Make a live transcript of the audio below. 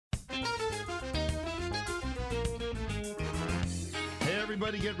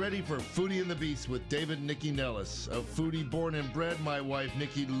everybody, get ready for Foodie and the Beast with David and Nycci Nellis. A foodie born and bred, my wife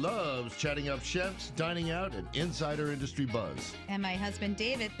Nycci loves chatting up chefs, dining out, and insider industry buzz. And my husband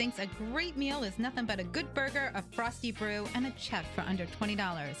David thinks a great meal is nothing but a good burger, a frosty brew, and a check for under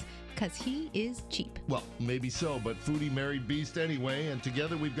 $20. Because he is cheap. Well, maybe so, but foodie married beast anyway, and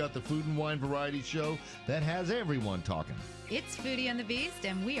together we've got the food and wine variety show that has everyone talking. It's Foodie and the Beast,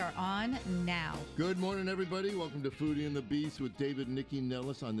 and we are on now. Good morning, everybody. Welcome to Foodie and the Beast with David and Nycci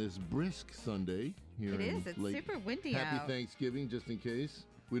Nellis on this brisk Sunday. Here It is. It's super windy out. Happy Thanksgiving, just in case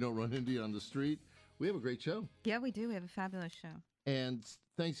we don't run into you on the street. We have a great show. Yeah, we do. We have a fabulous show. And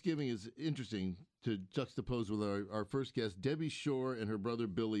Thanksgiving is interesting to juxtapose with our first guest. Debbie Shore and her brother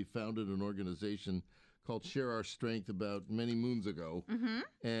Billy founded an organization called Share Our Strength about many moons ago. Mm-hmm.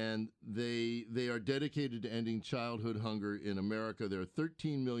 And they are dedicated to ending childhood hunger in America. There are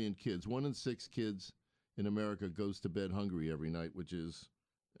 13 million kids. 1 in 6 kids in America goes to bed hungry every night, which is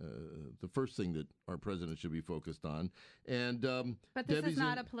the first thing that our president should be focused on. And but this Debbie's is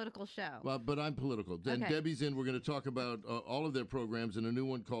not a political show. Well, but I'm political. And Okay. Debbie's in. We're going to talk about all of their programs and a new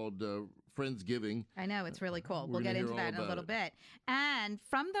one called Friendsgiving. I know, it's really cool. We're We'll gonna get hear into that in all a little about bit. And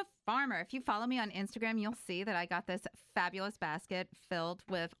from the farmer, if you follow me on Instagram, you'll see that I got this fabulous basket filled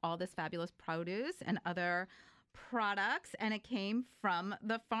with all this fabulous produce and other products, and it came from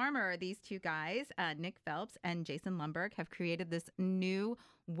the farmer. These two guys, Nick Phelps and Jason Lundberg, have created this new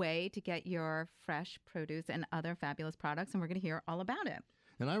way to get your fresh produce and other fabulous products, and we're going to hear all about it.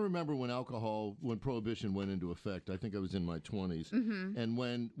 And I remember when Prohibition went into effect, I think I was in my 20s. Mm-hmm. And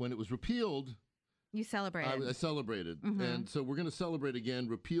when it was repealed, you celebrated. I celebrated. Mm-hmm. And so we're going to celebrate again.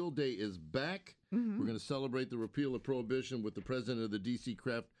 Repeal Day is back. Mm-hmm. We're going to celebrate the repeal of Prohibition with the president of the DC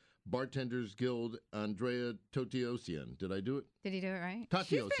Craft Bartenders Guild, Andrea Tateosian. Did I do it? Did you do it right?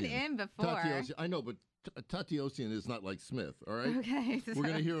 Tateosian. She's been in before. Tateosian. I know, but Tateosian is not like Smith, all right? Okay. We're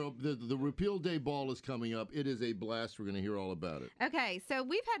going to hear, the Repeal Day Ball is coming up. It is a blast. We're going to hear all about it. Okay, so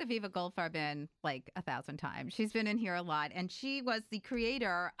we've had Aviva Goldfarb in like 1,000 times. She's been in here a lot, and she was the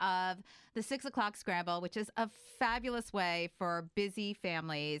creator of the 6 o'clock Scramble, which is a fabulous way for busy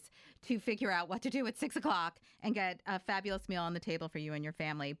families to figure out what to do at 6 o'clock and get a fabulous meal on the table for you and your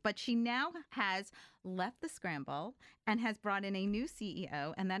family. But she now has left the Scramble and has brought in a new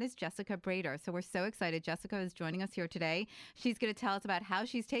CEO, and that is Jessica Braider. So we're so excited. Jessica is joining us here today. She's going to tell us about how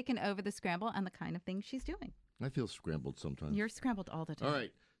she's taken over the Scramble and the kind of things she's doing. I feel scrambled sometimes. You're scrambled all the time. All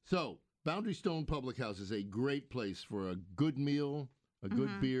right. So Boundary Stone Public House is a great place for a good meal, a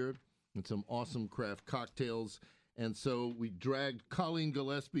good beer, and some awesome craft cocktails. And so we dragged Colleen,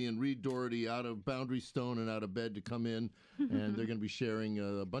 Gillespie, and Reed Doherty out of Boundary Stone and out of bed to come in, and they're going to be sharing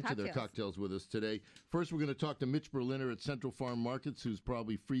a bunch of their cocktails with us today. First, we're going to talk to Mitch Berliner at Central Farm Markets, who's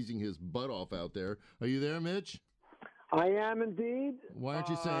probably freezing his butt off out there. Are you there, Mitch? I am indeed. Why aren't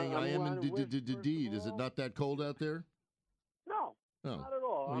you saying I am indeed? Is it not that cold out there? No, not at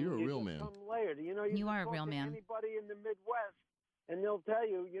all. Well, you're a real man. Layered. You are a real man. Anybody in the Midwest, and they'll tell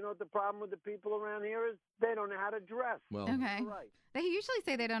you, what the problem with the people around here is they don't know how to dress. Well, okay. Right. They usually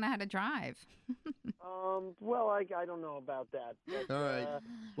say they don't know how to drive. Well, I don't know about that. But, all right.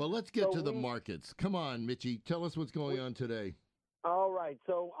 Well, let's get to the markets. Come on, Mitchie. Tell us what's going on today. All right.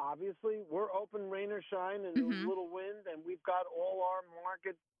 So, obviously, we're open, rain or shine, and a little wind, and we've got all our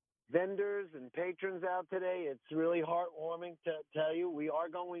market vendors and patrons out today. It's really heartwarming to tell you. We are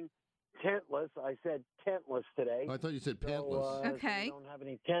going tentless. I said tentless today. I thought you said pantless. Okay. So we don't have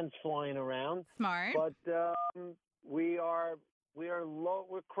any tents flying around. Smart. But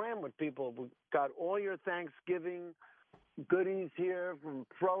we're crammed with people. We've got all your Thanksgiving goodies here, from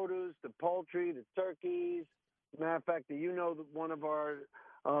produce to poultry to turkeys. Matter of fact, one of our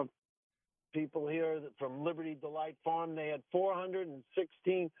people here from Liberty Delight Farm, they had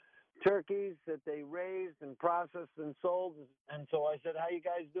 416 turkeys that they raised and processed and sold. And so I said, "How you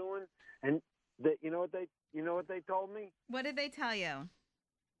guys doing?" And you know what they told me? What did they tell you?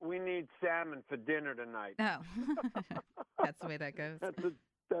 We need salmon for dinner tonight. Oh, that's the way that goes.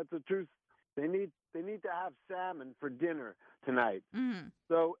 That's the truth. They need to have salmon for dinner tonight. Mm-hmm.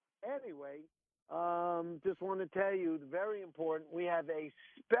 So anyway, just want to tell you, very important. We have a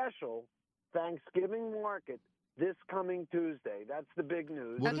special Thanksgiving market this coming Tuesday. That's the big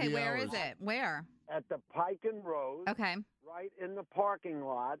news. Okay, where is it? Where? At the Pike and Rose. Okay. Right in the parking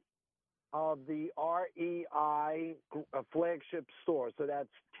lot of the REI flagship store. So that's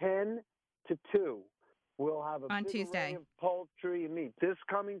 10 to 2. We'll have a on big Tuesday array of poultry and meat this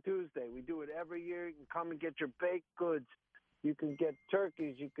coming Tuesday. We do it every year. You can come and get your baked goods. You can get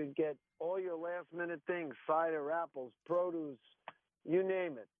turkeys. You can get all your last-minute things, cider, apples, produce, you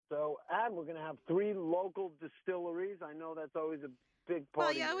name it. So, and we're going to have 3 local distilleries. I know that's always a big part Well,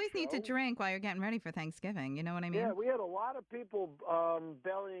 of you your always need to show. drink while you're getting ready for Thanksgiving. You know what I mean? Yeah, we had a lot of people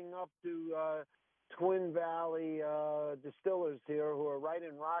bellying up to Twin Valley distillers here who are right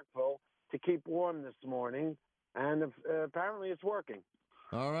in Rockville to keep warm this morning, and apparently it's working.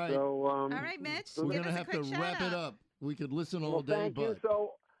 All right. So, All right, Mitch. We're give going to us a have quick to wrap shout it out. up. We could listen all well, day, thank you. but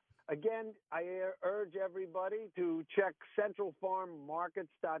So, again, I urge everybody to check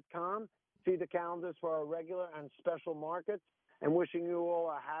centralfarmmarkets.com, see the calendars for our regular and special markets, and wishing you all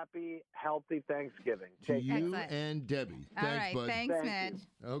a happy, healthy Thanksgiving. to Take care. you Excellent. and Debbie. All Thanks, right, bud. thanks, Thank Mitch.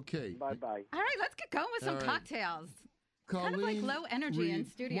 Okay. Bye-bye. All right, let's get going with some All right. cocktails. Colleen, Kind of like low energy in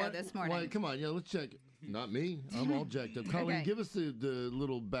Reed, studio this morning. Why, come on, yeah, let's check. Not me. I'm all jacked up. Colleen, Okay. give us the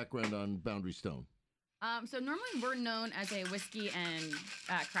little background on Boundary Stone. So normally we're known as a whiskey and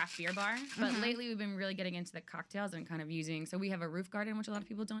craft beer bar, but lately we've been really getting into the cocktails and kind of using. So we have a roof garden, which a lot of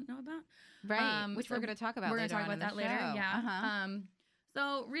people don't know about, Right, which so we're going to talk about We're later going to talk on about in that the later. show. Yeah. Uh-huh.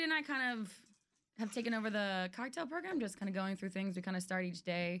 So Rita and I kind of have taken over the cocktail program, just kind of going through things. We kind of start each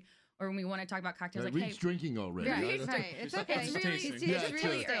day, or when we want to talk about cocktails, like, Reed's hey, drinking already. Right, right? right. It's okay. it's really, tasting. Yeah, it's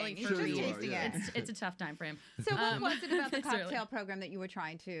really sure. early He's for Sure just you are, tasting yeah. it. It's a tough time for him. So what was it about the it's early. cocktail program that you were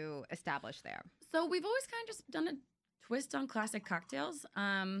trying to establish there? So we've always kind of just done a twist on classic cocktails.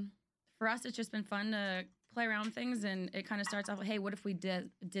 For us, it's just been fun to play around with things, and it kind of starts off, hey, what if we did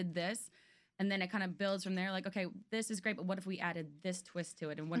this? And then it kind of builds from there, like, okay, this is great, but what if we added this twist to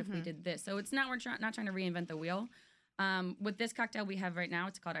it? And what if we did this? So it's not, we're not trying to reinvent the wheel. With this cocktail we have right now,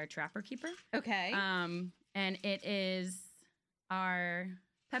 it's called our Trapper Keeper. Okay. And it is our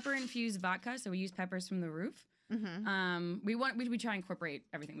pepper-infused vodka, so we use peppers from the roof. We try and incorporate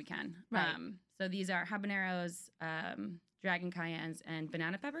everything we can. Right. So these are habaneros, dragon cayennes, and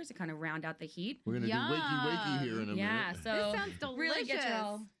banana peppers to kind of round out the heat. We're going to do wakey here in a Yeah, minute. so This sounds delicious. really get you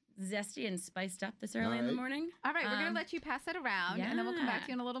all zesty and spiced up this early in the right. morning. All right, we're going to let you pass it around, and then we'll come back to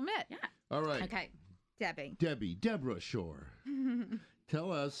you in a little bit. Yeah. All right. Okay, Debbie. Deborah Shore.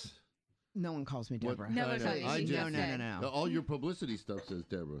 Tell us. No one calls me what- Deborah. No, I it's know, not. I She just- just said. No. All your publicity stuff says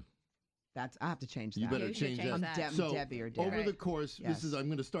Deborah. I have to change that. You better You should change change that. that. I'm So, Debbie or Debbie. over the Right. course, Yes. I'm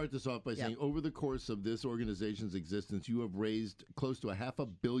going to start this off by Yep. saying, over the course of this organization's existence, you have raised close to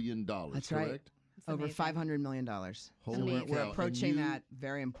 $500 million. That's right. correct? Over amazing. $500 million. Holy So we're cow. approaching And you- that.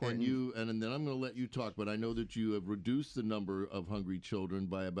 Very important. And then I'm going to let you talk, but I know that you have reduced the number of hungry children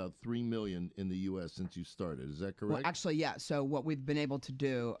by about 3 million in the U.S. since you started. Is that correct? Well, actually, yeah. So what we've been able to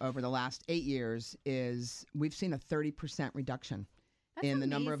do over the last 8 years is we've seen a 30% reduction That's in the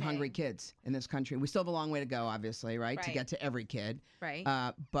number of amazing. hungry kids in this country. We still have a long way to go, obviously, right? To Right. get to every kid. Right.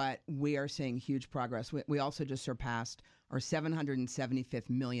 But we are seeing huge progress. We also just surpassed our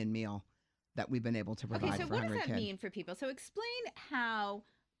 775th million meal that we've been able to provide Okay, so for what does hungry that kids. mean for people? So explain how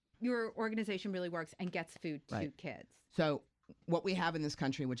your organization really works and gets food to Right. kids. So what we have in this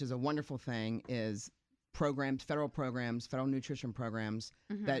country, which is a wonderful thing, is programs, federal nutrition programs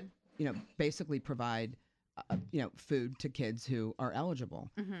Mm-hmm. that, basically provide, food to kids who are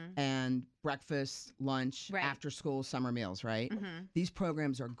eligible. And breakfast, lunch, Right. after school, summer meals, right? These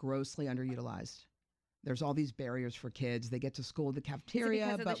programs are grossly underutilized. There's all these barriers for kids. They get to school, the Is it cafeteria,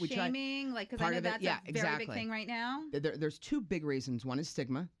 because of but the we try. shaming? Like, because I part know of it- that's yeah, a very big exactly. thing right now. There's two big reasons. One is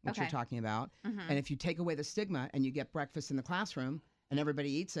stigma, which you're Okay. talking about. Mhm. And if you take away the stigma and you get breakfast in the classroom and everybody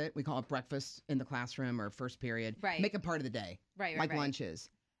eats it, we call it breakfast in the classroom or first period. Right. Make it part of the day, Right, like right. lunch is.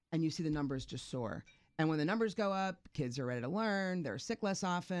 And you see the numbers just soar. And when the numbers go up, kids are ready to learn. They're sick less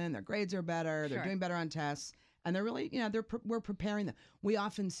often. Their grades are better. They're Sure. doing better on tests. And they're really, we're preparing them. We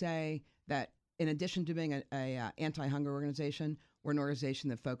often say that in addition to being a anti-hunger organization, we're an organization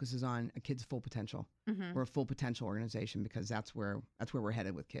that focuses on a kid's full potential. Mhm. We're a full potential organization because that's where we're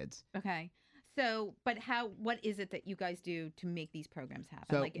headed with kids. Okay. So, but what is it that you guys do to make these programs happen?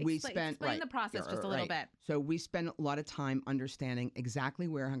 So like, we explain spend the process just a little bit. So we spend a lot of time understanding exactly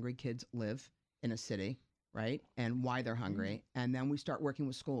where hungry kids live in a city, right, and why they're hungry, and then we start working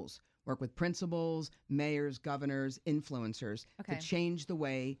with schools, work with principals, mayors, governors, influencers Okay. to change the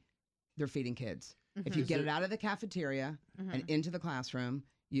way they're feeding kids. If you Is get there- it out of the cafeteria and into the classroom,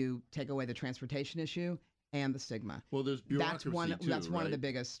 you take away the transportation issue and the stigma. Well, there's bureaucracy That's one of the right?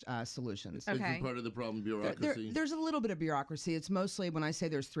 biggest solutions. Okay. Isn't part of the problem bureaucracy? There's a little bit of bureaucracy. It's mostly, when I say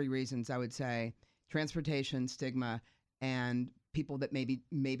there's three reasons, I would say transportation, stigma, and people that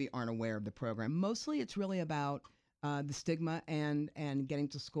maybe aren't aware of the program. Mostly it's really about the stigma and getting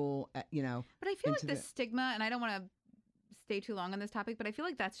to school, But I feel like into the the- stigma, and I don't want to stay too long on this topic, but I feel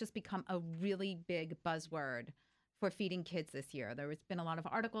like that's just become a really big buzzword for feeding kids this year. There's been a lot of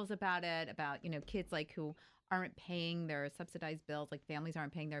articles about it, about, kids like who aren't paying their subsidized bills, like families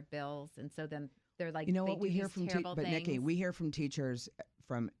aren't paying their bills, and so then they're like, You know they what we do hear these from terrible but Nikki, things. we hear from teachers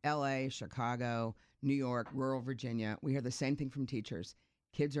from LA, Chicago, New York, rural Virginia. We hear the same thing from teachers.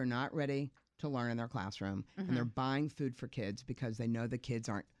 Kids are not ready to learn in their classroom, and they're buying food for kids because they know the kids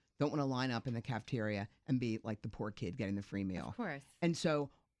don't want to line up in the cafeteria and be like the poor kid getting the free meal. Of course. And so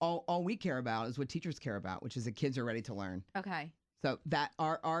all we care about is what teachers care about, which is the kids are ready to learn. Okay. So that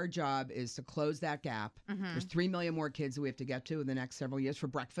our job is to close that gap. There's 3 million more kids that we have to get to in the next several years for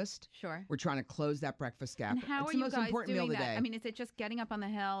breakfast. Sure. We're trying to close that breakfast gap. And how it's are the you most guys important doing meal of the that? day. I mean, is it just getting up on the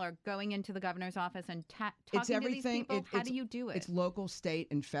hill or going into the governor's office and talking It's to everything. these people? How do you do it? It's local, state,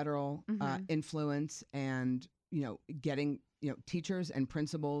 and federal influence, and getting teachers and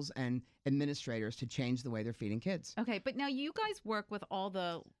principals and administrators to change the way they're feeding kids. Okay, but now you guys work with all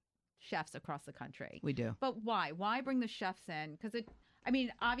the chefs across the country. We do. But why? Why bring the chefs in? Because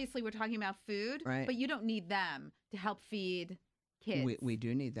obviously we're talking about food, Right. but you don't need them to help feed kids. We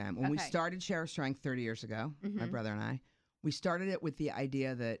do need them. When we Okay. started Share Our Strength 30 years ago, my brother and I, we started it with the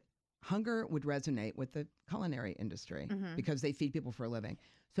idea that hunger would resonate with the culinary industry because they feed people for a living.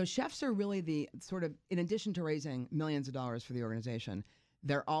 So chefs are really the sort of, in addition to raising millions of dollars for the organization,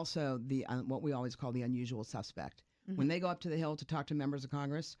 they're also the what we always call the unusual suspect. When they go up to the Hill to talk to members of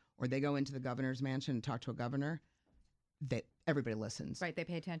Congress, or they go into the governor's mansion and talk to a governor, everybody listens. Right, they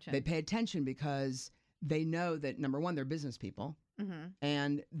pay attention. They pay attention because they know that, number one, they're business people,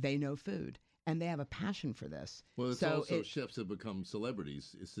 and they know food, and they have a passion for this. Well, it's also chefs have become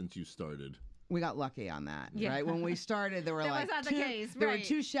celebrities since you started. We got lucky on that, Yeah. right? When we started, there were That like was not the two, case, there were right.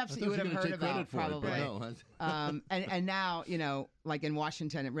 2 chefs that you would have heard about, probably. No. And now, like in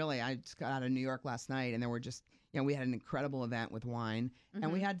Washington, I just got out of New York last night, and there were just, we had an incredible event with wine,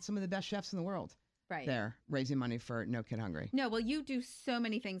 and we had some of the best chefs in the world right there raising money for No Kid Hungry. No, well, you do so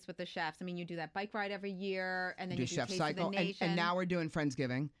many things with the chefs. I mean, you do that bike ride every year, and then Do you do Chef Taste Cycle, of the Nation. and now we're doing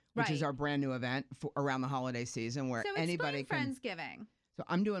Friendsgiving, which is Right. our brand new event around the holiday season where so anybody can. Friendsgiving. So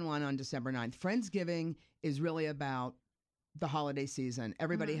I'm doing one on December 9th. Friendsgiving is really about the holiday season.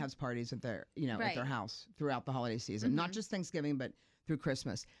 Everybody has parties at their, at Right. their house throughout the holiday season, not just Thanksgiving, but through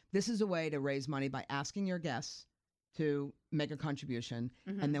Christmas. This is a way to raise money by asking your guests to make a contribution,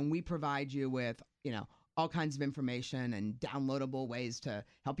 and then we provide you with, all kinds of information and downloadable ways to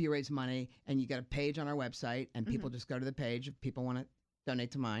help you raise money. And you get a page on our website, and people just go to the page. If people want to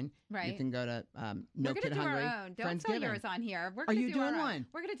donate to mine, you Right. can go to We're No going Kid to do Hungry. our own. Don't sell Friendsgiving. yours on here. We're Are gonna you do doing our own. one?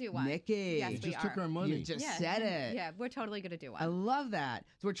 We're going to do one. Nikki, Yes, You we just are. took our money. you just Yeah. said it. Yeah, we're totally going to do I one. love that.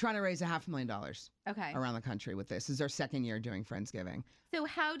 So we're trying to raise $500,000 Okay. around the country with this. This is our second year doing Friendsgiving. So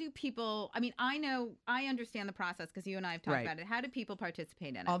how do people, I understand the process because you and I have talked Right. about it. How do people participate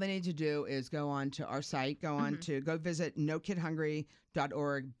in it? All they need to do is go on to our site, go visit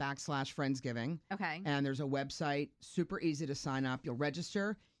nokidhungry.org/Friendsgiving. Okay. And there's a website, super easy to sign up. You'll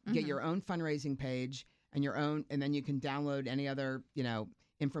register, you get your own fundraising page and then you can download any other,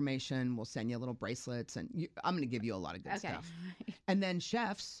 information. We'll send you little bracelets, and I'm going to give you a lot of good Okay. stuff. And then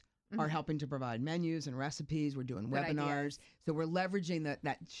chefs are helping to provide menus and recipes. We're doing Good webinars. ideas. So we're leveraging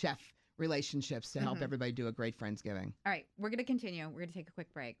that chef relationships to help everybody do a great Friendsgiving. All right. We're going to continue. We're going to take a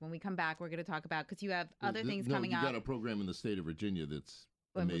quick break. When we come back, we're going to talk about, because you have other things coming you up. got a program in the state of Virginia that's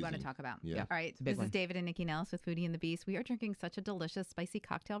When we amazing. want to talk about. Yeah. All right. a big This one. is David and Nycci Nellis with Foodie and the Beast. We are drinking such a delicious, spicy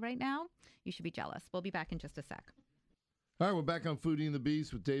cocktail right now. You should be jealous. We'll be back in just a sec. All right, we're back on Foodie and the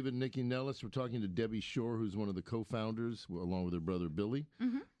Beast with David and Nycci Nellis. We're talking to Debbie Shore, who's one of the co-founders, along with her brother Billy,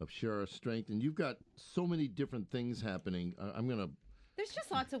 of Share Our Strength. And you've got so many different things happening. There's just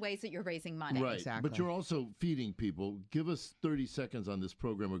lots of ways that you're raising money. Right, Exactly. but you're also feeding people. Give us 30 seconds on this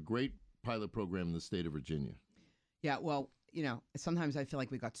program, a great pilot program in the state of Virginia. Yeah, well, sometimes I feel like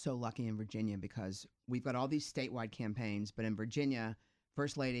we got so lucky in Virginia because we've got all these statewide campaigns, but in Virginia,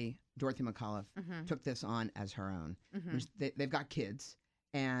 First Lady Doherty took this on as her own. They've got kids,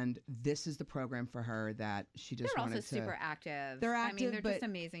 and this is the program for her that she just They're wanted also to. super active. They're I mean, active, they're but- just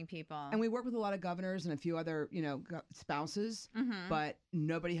amazing people. And we work with a lot of governors and a few other, spouses, but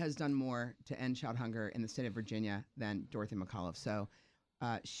nobody has done more to end child hunger in the state of Virginia than Doherty McAuliffe. So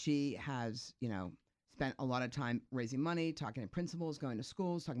she has, spent a lot of time raising money, talking to principals, going to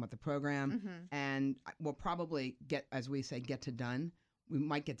schools, talking about the program, and we'll probably get to done. We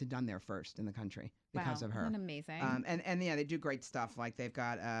might get to done there first in the country because wow, of her. Isn't that amazing? And yeah, they do great stuff. Like they've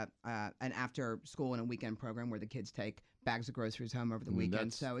got an after school and a weekend program where the kids take bags of groceries home over the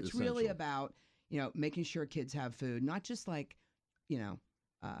weekend. that's So it's really essential. about, making sure kids have food, not just like,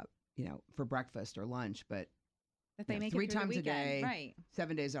 for breakfast or lunch, but that they make 3 it through times the a day, weekend. Right.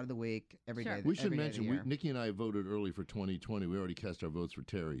 7 days out of the week, every Sure. day. We should every day of the mention, year. Nikki and I voted early for 2020. We already cast our votes for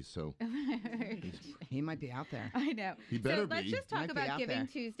Terry, so He might be out there. I know. he better So let's be. just talk Might be about out Giving there.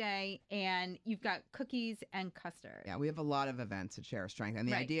 Tuesday, and you've got cookies and custard. Yeah, we have a lot of events at Share Our Strength, and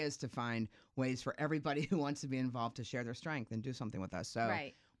the Right. idea is to find ways for everybody who wants to be involved to share their strength and do something with us. So,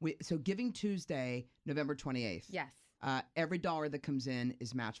 Right. so Giving Tuesday, November 28th. Yes. Every dollar that comes in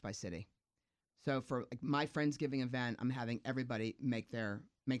is matched by city. So for like, my Friendsgiving event, I'm having everybody make their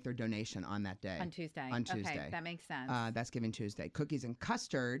donation on that day. On Tuesday. On Okay, Tuesday. that makes sense. That's Giving Tuesday. Cookies and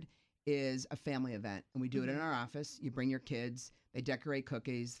Custard is a family event, and we do it in our office. You bring your kids, they decorate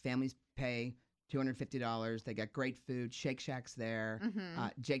cookies, families pay $250. They get great food. Shake Shack's there.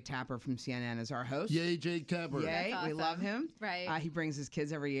 Jake Tapper from CNN is our host. Yay, Jake Tapper. Yay, That's we love awesome. him. Right. He brings his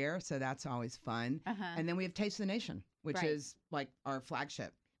kids every year, so that's always fun. And then we have Taste of the Nation, which Right. is like our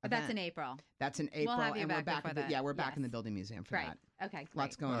flagship. But that's in event. April. That's in April, have you and we're back back. before that. We're back in the Yes. Building Museum for Right. that. Okay.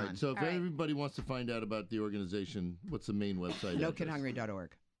 Lots great. All going right, on. so if All right. everybody wants to find out about the organization, what's the main website? address?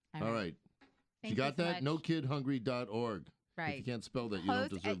 NoKidHungry.org. All right. Thank You got so that? much. NoKidHungry.org. If you Right. can't spell that, you don't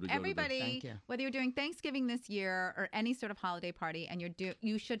Host deserve to go everybody, to Thank you. whether you're doing Thanksgiving this year or any sort of holiday party, and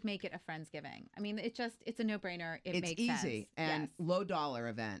you should make it a Friendsgiving. I mean, it's a no-brainer. It It's makes easy sense. and Yes. low dollar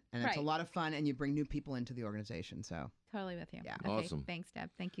event, and it's a Right. lot of fun, and you bring new people into the organization. So Totally with you. Yeah. Okay, Awesome. Thanks, Deb.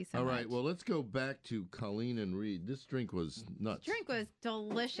 Thank you so All much. right, well, let's go back to Colleen and Reed. This drink was nuts. Drink was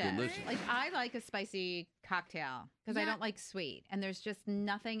delicious. Delicious. Like I like a spicy cocktail because I Yeah. don't like sweet, and there's just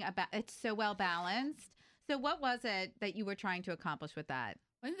nothing about it's so well balanced. So what was it that you were trying to accomplish with that?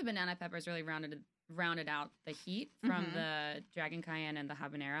 I think the banana peppers really rounded out the heat from Mhm. the dragon cayenne and the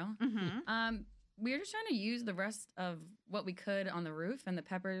habanero. Mm-hmm. We were just trying to use the rest of what we could on the roof, and the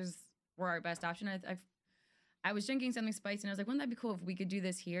peppers were our best option. I was drinking something spicy, and I was like, wouldn't that be cool if we could do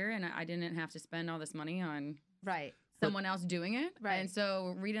this here, and I didn't have to spend all this money on Right. someone else doing it. Right. And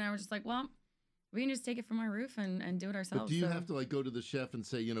so Rita and I were just like, well, we can just take it from our roof and do it ourselves. But do you So- have to like go to the chef and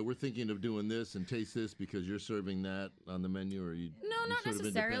say, we're thinking of doing this and taste this because you're serving that on the menu, or you? No, you're not sort of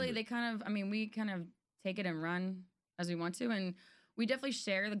necessarily. independent? We kind of take it and run as we want to. And we definitely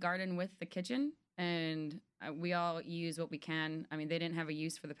share the garden with the kitchen. And we all use what we can. I mean, they didn't have a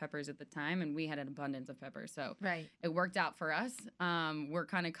use for the peppers at the time, and we had an abundance of peppers. So Right. it worked out for us. We're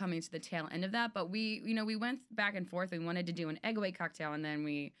kind of coming to the tail end of that. But we went back and forth. We wanted to do an egg away cocktail, and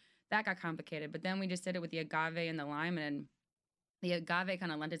then that got complicated. But then we just did it with the agave and the lime, and the agave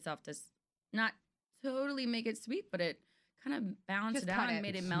kind of lent itself to not totally make it sweet, but it kind of balanced Just it out cut and it.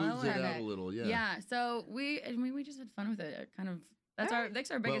 made it Smooths mellow. it and out a little, yeah. yeah. So we just had fun with it. It kind of that's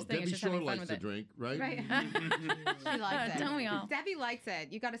Alright. our biggest thing. Debbie Is just Shore having fun likes with to it. drink, right? Right. She likes it. Don't we all? Debbie likes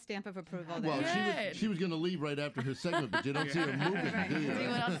it. You got a stamp of approval there. Well, Good. she was going to leave right after her segment, but you don't see her moving, Right. do you? See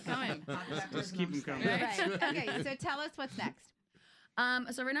what else is coming. Just keep them coming. Right. Right. Okay, so tell us what's next.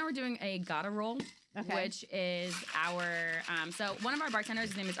 So right now we're doing a Gata roll, Okay. which is our so one of our bartenders,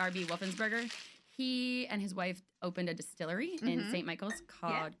 his name is R.B. Wolfensberger. He and his wife opened a distillery in St. Michael's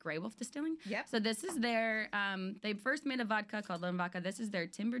called Grey Wolf Distilling. Yep. So this is their they first made a vodka called Lone Vodka. This is their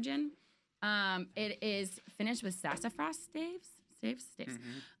timber gin. It is finished with sassafras staves.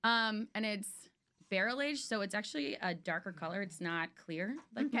 And it's barrel aged, so it's actually a darker color. It's not clear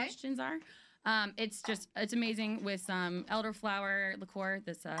like Okay. most gins are. It's amazing with some elderflower liqueur,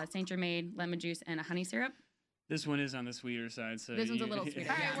 this Saint Germain lemon juice, and a honey syrup. This one is on the sweeter side, so This one's a little sweeter.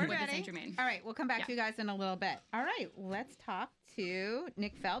 All right, Yeah, we're with the ready. Saint Germain. All right, we'll come back Yeah. to you guys in a little bit. All right, let's talk to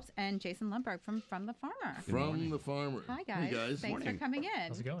Nick Phelps and Jason Lundberg from the Farmer. From the farmer. Hi guys. Hey guys. Thanks for coming in.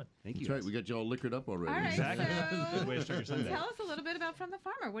 How's it going? Thank you. That's right. We got you all liquored up already. All right, Exactly. so Good way to start your Sunday. tell us a little bit about From the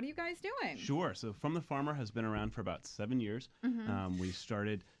Farmer. What are you guys doing? Sure. So From the Farmer has been around for about 7 years. We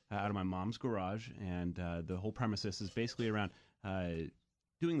started out of my mom's garage, and the whole premises is basically around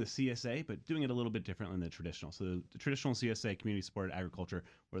doing the CSA, but doing it a little bit differently than the traditional. So the traditional CSA, community supported agriculture,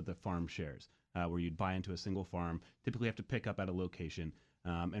 were the farm shares, where you'd buy into a single farm, typically have to pick up at a location,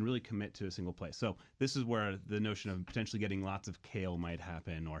 and really commit to a single place. So this is where the notion of potentially getting lots of kale might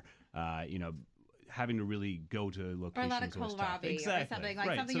happen, or having to really go to Or locations. a lot of was tough. kohlrabi or something like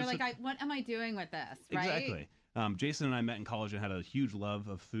Right. something So you're it's like, what am I doing with this? Right? Exactly. Jason and I met in college and had a huge love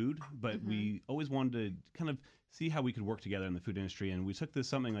of food, but we always wanted to kind of see how we could work together in the food industry. And we took this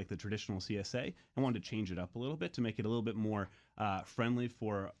something like the traditional CSA and wanted to change it up a little bit to make it a little bit more friendly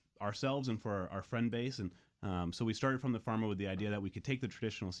for ourselves and for our friend base. And so we started From the Farmer with the idea that we could take the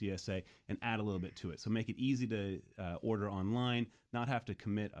traditional CSA and add a little bit to it. So make it easy to order online, not have to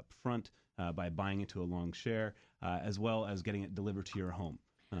commit up front by buying into a long share, as well as getting it delivered to your home.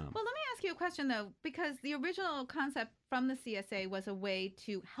 Well, let me ask you a question though, because the original concept from the CSA was a way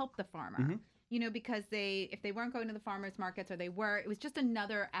to help the farmer. because if they weren't going to the farmers markets, or it was just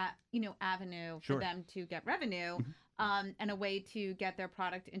another, avenue for them to get revenue, and a way to get their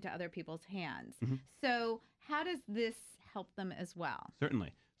product into other people's hands. So how does this help them as well?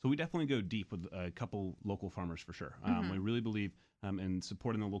 Certainly. So we definitely go deep with a couple local farmers for sure. We really believe in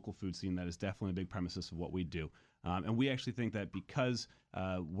supporting the local food scene. That is definitely a big premises of what we do. And we actually think that because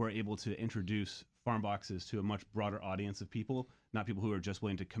we're able to introduce farm boxes to a much broader audience of people, not people who are just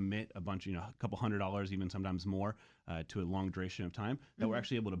willing to commit a bunch, a couple $100, even sometimes more, to a long duration of time, that we're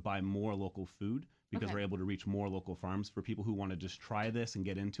actually able to buy more local food because we're able to reach more local farms for people who want to just try this and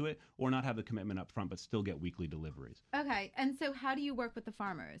get into it, or not have the commitment up front but still get weekly deliveries. Okay, and so how do you work with the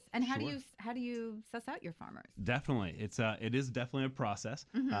farmers, and how do you suss out your farmers? Definitely, it is definitely a process.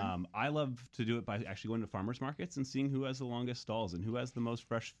 I love to do it by actually going to farmers markets and seeing who has the longest stalls and who has the most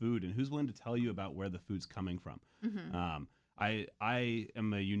fresh food and who's willing to tell you about where the food's coming from. I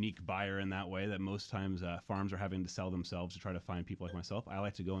am a unique buyer in that way, that most times farms are having to sell themselves to try to find people like myself. I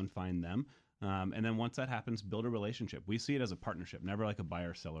like to go and find them. And then once that happens, build a relationship. We see it as a partnership, never like a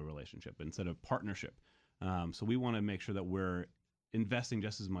buyer-seller relationship, instead of partnership. So we want to make sure that we're investing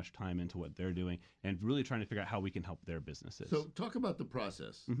just as much time into what they're doing and really trying to figure out how we can help their businesses. So talk about the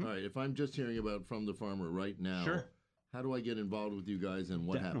process. All right, if I'm just hearing about From the Farmer right now, how do I get involved with you guys, and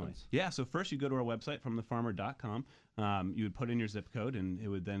what happens? Yeah, so first you go to our website, fromthefarmer.com. You would put in your zip code, and it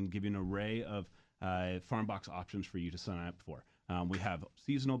would then give you an array of farm box options for you to sign up for. We have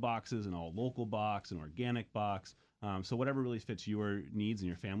seasonal boxes, an all local box, an organic box. So whatever really fits your needs and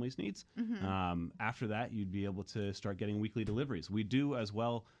your family's needs. After that, you'd be able to start getting weekly deliveries. We do, as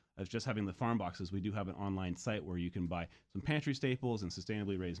well as just having the farm boxes, we do have an online site where you can buy some pantry staples and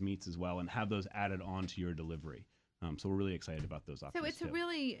sustainably raised meats as well, and have those added on to your delivery. So we're really excited about those options. So it's a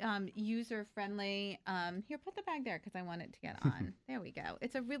really user-friendly, here, put the bag there because I want it to get on. There we go.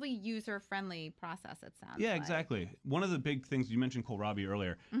 It's a really user-friendly process, it sounds like. Yeah, exactly. One of the big things, you mentioned kohlrabi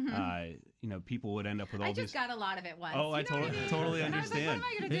earlier, people would end up with all these. I just got a lot of it once. Oh, I totally understand. What am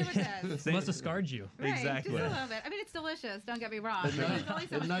I going to do with this? It must have scarred you. Right, exactly. Just a little bit. I mean, it's delicious, don't get me wrong.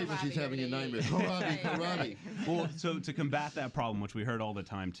 At night when she's having a nightmare. Kohlrabi. Well, so to combat that problem, which we heard all the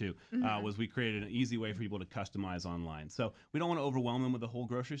time too, was we created an easy way for people to customize online. So we don't want to overwhelm them with the whole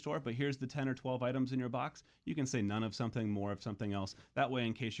grocery store, but here's the 10 or 12 items in your box. You can say none of something, more of something else. That way,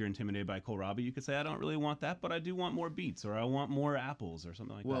 in case you're intimidated by kohlrabi, you could say, I don't really want that, but I do want more beets, or I want more apples, or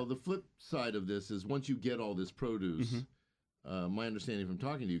something like that. Well, the flip side of this is once you get all this produce, my understanding from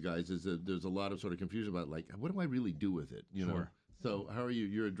talking to you guys is that there's a lot of sort of confusion about, like, what do I really do with it? You know? So how are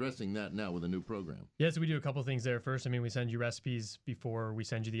you're addressing that now with a new program? Yeah, so we do a couple things there. First, we send you recipes before we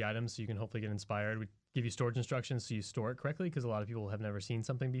send you the items, so you can hopefully get inspired. We give you storage instructions so you store it correctly, because a lot of people have never seen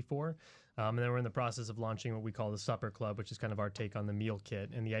something before. And then we're in the process of launching what we call the Supper Club, which is kind of our take on the meal kit.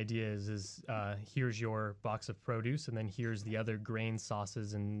 And the idea is here's your box of produce, and then here's the other grains,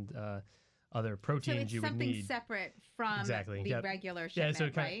 sauces, and other proteins you would need. So it's something separate from the regular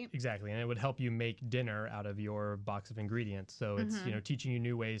shipment, right? Exactly, and it would help you make dinner out of your box of ingredients. So it's teaching you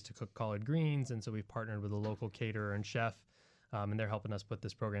new ways to cook collard greens, and so we've partnered with a local caterer and chef, and they're helping us put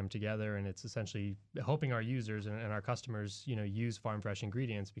this program together. And it's essentially helping our users and our customers, use farm fresh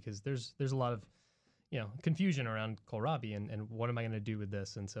ingredients, because there's a lot of confusion around kohlrabi and what am I going to do with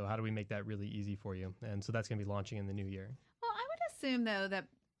this, and so how do we make that really easy for you? And so that's going to be launching in the new year. Well, I would assume though that,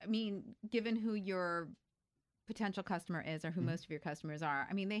 given who your potential customer is, or who most of your customers are,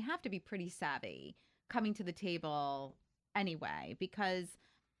 they have to be pretty savvy coming to the table anyway, because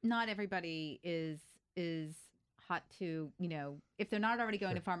not everybody is hot to, if they're not already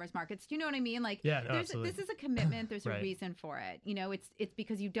going to farmers markets. Do you know what I mean? Like, this is a commitment. There's a reason for it. It's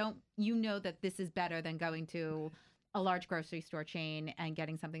because you know that this is better than going to a large grocery store chain and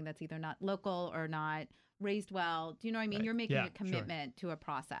getting something that's either not local or not raised well. Do you know what I mean? Right. You're making a commitment to a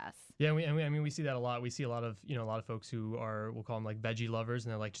process. Yeah, we see that a lot. We see a lot of folks who are, we'll call them like veggie lovers,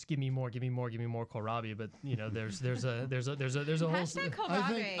 and they're like, just give me more kohlrabi. But there's a whole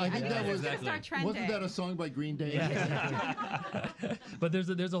kohlrabi. I think that was start trending. Wasn't that a song by Green Day? Yeah. But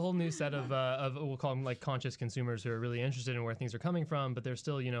there's a whole new set of we'll call them like conscious consumers who are really interested in where things are coming from, but they're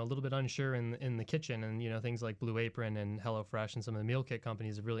still a little bit unsure in the kitchen. And things like Blue Apron and HelloFresh and some of the meal kit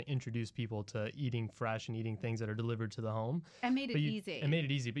companies have really introduced people to eating fresh and eating things that are delivered to the home. And made it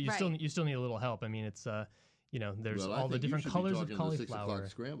easy. But you still need a little help. It's there's Well, I all the think you different should be colors of talking to 6 cauliflower.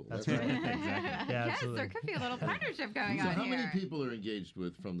 O'clock Scramble. That's That's right. right. Exactly. Yeah, Yes, absolutely. there could be a little partnership going So on how here. many people are engaged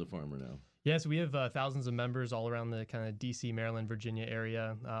with from the farmer now? Yes, we have thousands of members all around the kind of DC, Maryland, Virginia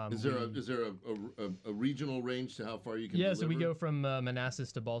area. Is there a regional range to how far you can Yeah, deliver? so we go from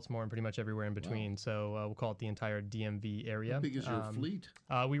Manassas to Baltimore and pretty much everywhere in between. Wow. So we'll call it the entire DMV area. How big is your fleet?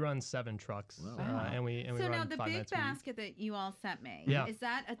 We run 7 trucks. Wow. And we so run now the 5 big nights a week. basket that you all sent me, Yeah. is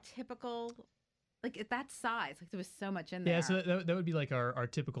that a typical... Like at that size, like there was so much in there. Yeah, so that would be like our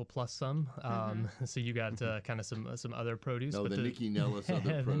typical plus sum. So you got kind of some other produce. No, but the Nycci Nellis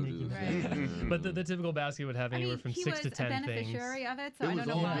other produce. Right. But the typical basket would have anywhere from 6 to 10 things. He was a beneficiary of it, so It I was don't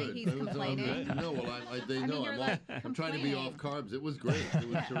know all why good. he's It was all complaining. good. No, well, they I know. mean, you're I'm trying to be off carbs. It was great. It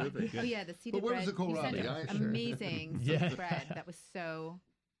was terrific. Oh yeah, the seeded But where bread. was the You sent kohlrabi? amazing seeded bread. That was so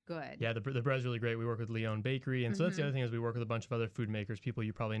good. Yeah, the bread's really great. We work with Leon Bakery, and so that's the other thing is we work with a bunch of other food makers, people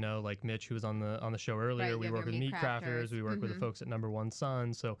you probably know, like Mitch, who was on the show earlier. Right, we work with Meat Crafters. We work with the folks at Number One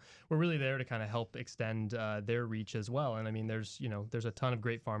Sun. So we're really there to kind of help extend their reach as well. And I mean, there's a ton of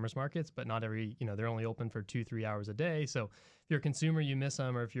great farmers markets, but not every they're only open for 2-3 hours a day. So if you're a consumer, you miss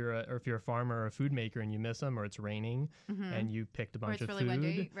them, or if you're a farmer or a food maker and you miss them, or it's raining and you picked a bunch of really food,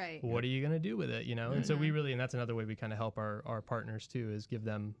 windy. Right. What are you gonna do with it? And so and that's another way we kind of help our partners too, is give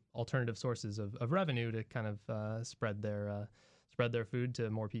them alternative sources of revenue to kind of spread their food to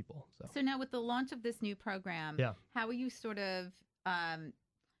more people. So now with the launch of this new program, how are you sort of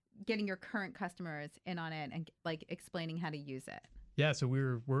getting your current customers in on it and like explaining how to use it? Yeah, so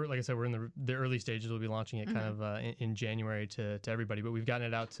we're like I said, we're in the early stages. We'll be launching it kind of in January to everybody, but we've gotten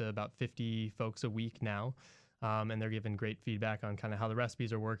it out to about 50 folks a week now. And they're giving great feedback on kind of how the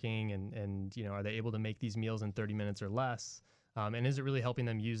recipes are working and are they able to make these meals in 30 minutes or less? And is it really helping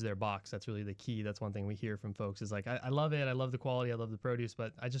them use their box? That's really the key. That's one thing we hear from folks is like, I love it. I love the quality. I love the produce,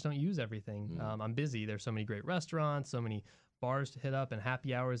 but I just don't use everything. I'm busy. There's so many great restaurants, so many bars to hit up and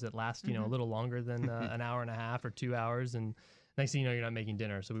happy hours that last, a little longer than an hour and a half or 2 hours. And next thing you know, you're not making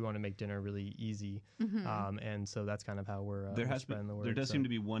dinner. So we want to make dinner really easy. And so that's kind of how we're spreading the word. There does seem to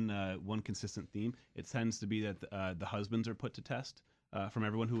be one consistent theme. It tends to be that the husbands are put to test from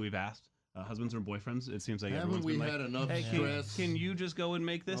everyone who we've asked. Husbands or boyfriends, it seems like Haven't everyone's we been had like, enough hey, stress? Can you just go and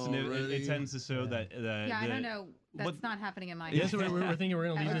make this? And it tends to show that. I don't know. That's not happening in my house. Yes, we're thinking we're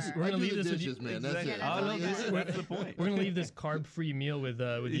gonna leave this. We're gonna leave this with you. Man. That's it. Oh no, that's the point. We're gonna leave this carb-free meal with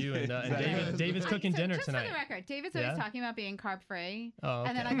you and David. David's cooking dinner tonight. Just for the record, David's always talking about being carb-free, okay.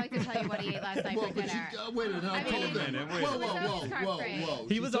 And then I'd like to tell you what he ate last night for dinner. Wait a minute. Whoa.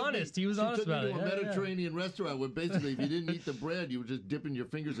 He was honest. He was honest about it. She took me to a Mediterranean restaurant where basically, if you didn't eat the bread, you were just dipping your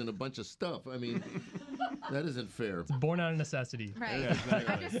fingers in a bunch of stuff. I mean, that isn't fair. It's born out of necessity. Right.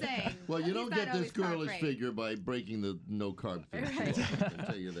 I'm just saying. Well, you don't get this girlish figure by breaking the no carb thing. Right. I can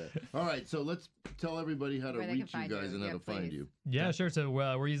tell you that. All right, so let's tell everybody how to reach you guys and how to find you. Yeah, sure. So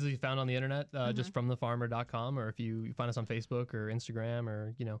we're easily found on the internet, just fromthefarmer.com, or if you find us on Facebook or Instagram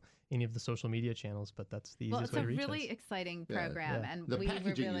or any of the social media channels. But that's the easiest way to reach us. It's a really exciting program, and the we were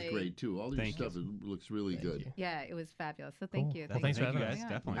packaging really is great too. All your stuff looks really good. Yeah, it was fabulous. So thank you. Well, thanks for having us.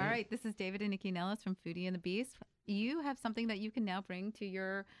 Definitely. All right, this is David and Nycci Nellis from Foodie and the Beast. You have something that you can now bring to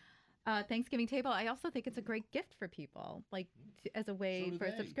your Thanksgiving table. I also think it's a great gift for people, like as a way for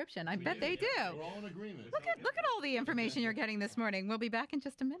a subscription. I bet they do. We're all in agreement. Look at all the information you're getting this morning. We'll be back in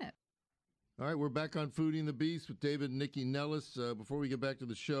just a minute. All right, we're back on Foodie and the Beast with David and Nycci Nellis. Before we get back to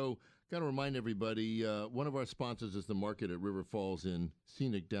the show, got to remind everybody, one of our sponsors is the market at River Falls in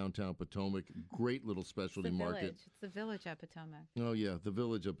scenic downtown Potomac. Great little specialty market. It's the village at Potomac. Oh, yeah, the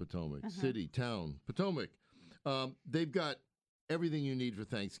village of Potomac. City, town, Potomac. They've got everything you need for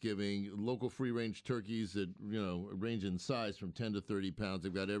Thanksgiving. Local free-range turkeys that, range in size from 10 to 30 pounds.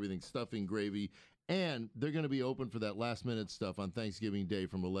 They've got everything, stuffing, gravy. And they're going to be open for that last-minute stuff on Thanksgiving Day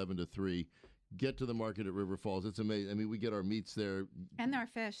from 11 to 3. Get to the market at River Falls. It's amazing. I mean, we get our meats there. And our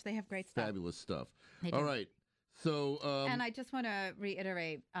fish. They have great stuff. Fabulous stuff. All right. So, and I just want to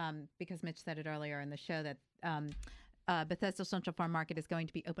reiterate, because Mitch said it earlier in the show, that Bethesda Central Farm Market is going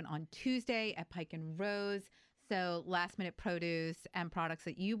to be open on Tuesday at Pike and Rose. So last-minute produce and products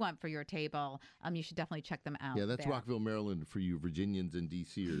that you want for your table, you should definitely check them out. Yeah, that's there. Rockville, Maryland for you Virginians and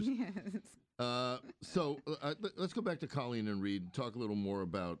DCers. Yes. So let's go back to Colleen and Reed. Talk a little more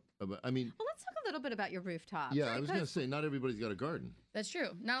about. Well, let's talk a little bit about your rooftop. Yeah, I was going to say, not everybody's got a garden. That's true.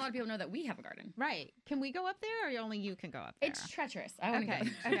 Not a lot of people know that we have a garden. Right. Can we go up there, or only you can go up there? It's treacherous. I want to Okay.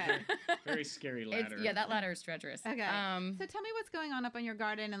 go. Okay. Very scary ladder. Yeah, that ladder is treacherous. Okay. So tell me what's going on up on your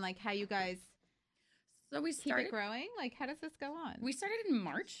garden and like how you guys so we keep started it growing. Like, how does this go on? We started in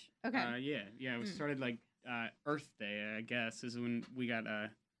March. Okay. Yeah. We started like Earth Day, I guess, is when we got the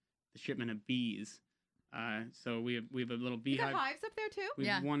shipment of bees. So we have a little You got beehive. hives up there too? We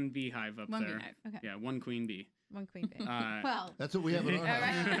have Yeah. one beehive up One there. beehive. Okay. Yeah, one queen bee. One queen bee. Uh, well, That's what we have in our All right.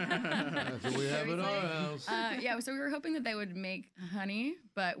 house. That's what we have in our Seriously? house. Yeah, so we were hoping that they would make honey,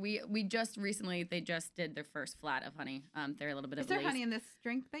 but we just recently they just did their first flat of honey. They're a little bit is of there lace. honey in this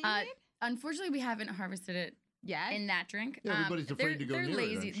drink that you made? Unfortunately, we haven't harvested it Yeah. in that drink. Yeah, everybody's afraid to go they're near it,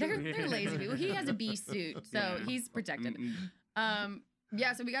 I'm lazy. sure. They're lazy people. He has a bee suit, so Yeah. he's protected. Mm-mm.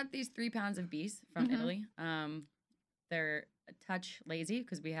 Yeah, so we got these 3 pounds of bees from Mhm. Italy. They're a touch lazy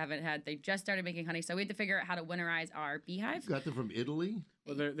because they just started making honey, so we had to figure out how to winterize our beehive. Got them from Italy?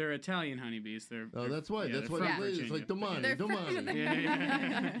 Well, they're Italian honeybees. Oh, that's why. Yeah, That's they're why from it's like Virginia. Domani. They're Domani.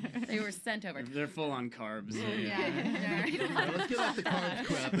 Yeah. They were sent over. They're full on carbs. Yeah. All right, let's get off the carbs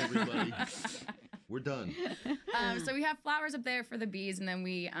crap, everybody. We're done. So we have flowers up there for the bees, and then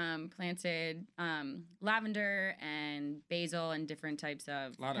we planted lavender and basil and different types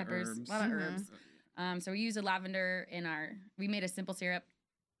of Lot of peppers. herbs. A lot of Mhm. herbs. So we used the lavender we made a simple syrup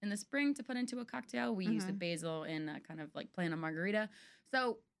in the spring to put into a cocktail. We used the basil in a kind of like playing a margarita.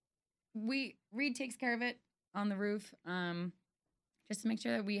 So Reed takes care of it on the roof. Just to make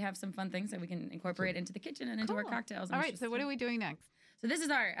sure that we have some fun things that we can incorporate into the kitchen and into our Cool. cocktails. All right. So what are we doing next? So this is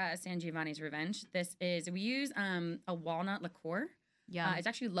our San Giovanni's Revenge. We use a walnut liqueur. Yeah. It's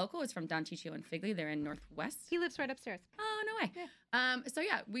actually local. It's from Don Ciccio and Figley. They're in Northwest. He lives right upstairs. Oh, no way.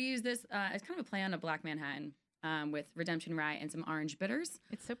 Yeah. We use this as kind of a play on a Black Manhattan with Redemption Rye and some orange bitters.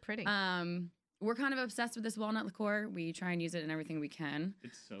 It's so pretty. We're kind of obsessed with this walnut liqueur. We try and use it in everything we can.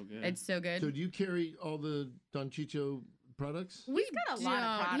 It's so good. It's so good. So do you carry all the Don Ciccio products? He's got a lot of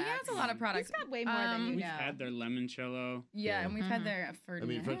don't. products. He has a lot of products. He's got way more than you We've know. had their limoncello. Yeah, and we've had Mhm. their I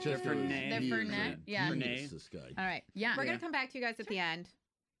mean, Fernet. Francesco, Fernet. They're he is Fernet, a yeah. genius, Fernet. this guy. All right. Yeah. We're Yeah. going to come back to you guys at the end.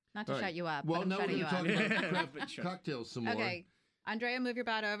 Not to All right. shut you up, Well, but I'm now we're shutting going you to up. talk about craft Sure. cocktails some more. Okay. Andrea, move your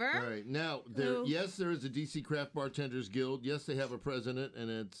butt over. All right. Now, Hello. yes, there is a DC Craft Bartenders Guild. Yes, they have a president, and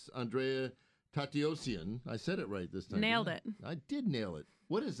it's Andrea Tateosian. I said it right this time. Nailed didn't I did nail it.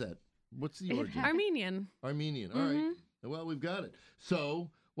 What is that? What's the origin? Armenian. Armenian. All right. Well, we've got it. So,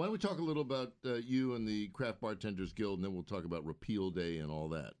 why don't we talk a little about you and the Craft Bartenders Guild, and then we'll talk about Repeal Day and all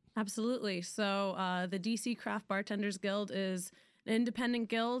that. Absolutely. So the DC Craft Bartenders Guild is an independent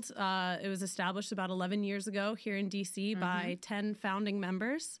guild. It was established about 11 years ago here in DC by 10 founding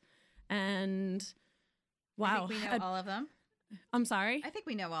members. And wow. I think we know all of them. I'm sorry? I think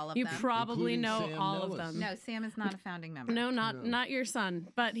we know all of You them. probably Including know Sam all of Nellis. them. No, Sam is not a founding member. No, No. not your son,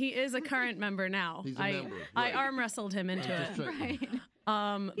 but he is a current member now. He's a I member, I right. arm wrestled him into I'm just it. checking. Right.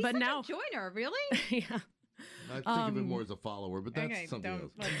 He's But such now, a joiner, really? yeah. I think of it more as a follower, but that's okay, something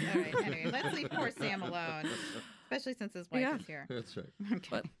don't. else. All right, anyway, let's leave poor Sam alone, especially since his wife Yeah. is here. That's right.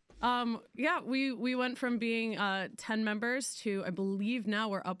 Okay. Yeah, we went from being 10 members to I believe now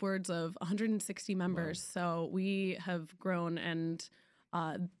we're upwards of 160 members. So we have grown, and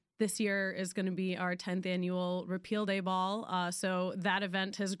this year is going to be our 10th annual Repeal Day Ball. So that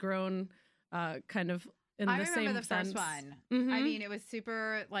event has grown kind of in I the remember same the sense. first one. Mhm. I mean, it was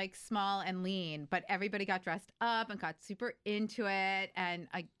super like small and lean, but everybody got dressed up and got super into it. And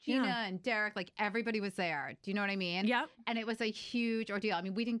like Gina Yeah. and Derek, like everybody was there. Do you know what I mean? Yep. And it was a huge ordeal. I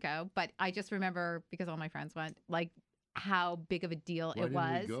mean, we didn't go, but I just remember because all my friends went, like how big of a deal Why it didn't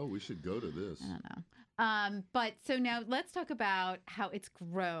was. we go? We should go to this. I don't know. But so now let's talk about how it's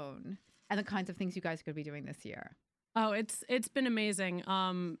grown and the kinds of things you guys are going to be doing this year. Oh, it's been amazing.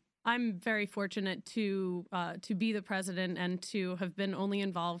 I'm very fortunate to be the president and to have been only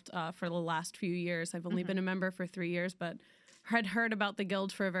involved for the last few years. I've only been a member for 3 years, but had heard about the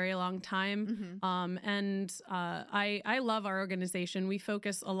guild for a very long time. I love our organization. We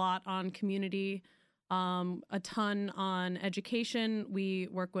focus a lot on community, a ton on education. We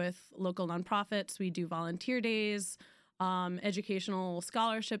work with local nonprofits. We do volunteer days. Educational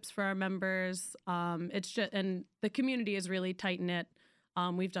scholarships for our members. It's just, and the community is really tight knit.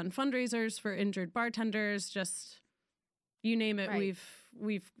 We've done fundraisers for injured bartenders. Just you name it, Right.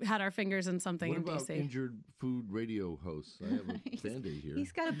 we've had our fingers in something What in about DC. injured food radio hosts? I have a Band-Aid here.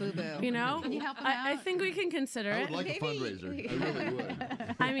 He's got a boo-boo. You know, Can you help him I out? think we can consider I it. would like a Maybe- fundraiser. I really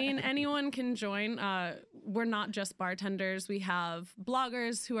would. I mean, anyone can join. We're not just bartenders. We have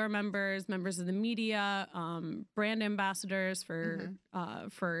bloggers who are members of the media, brand ambassadors for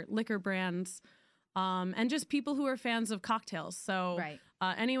liquor brands, and just people who are fans of cocktails. So Right.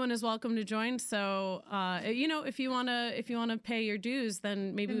 anyone is welcome to join. So if you wanna pay your dues,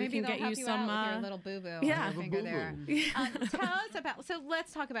 then maybe we can they'll get help you you some. out with your little boo-boo. yeah. on I have your a finger there. boo-boo. Tell us about. So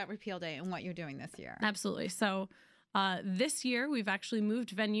let's talk about Repeal Day and what you're doing this year. Absolutely. So this year, we've actually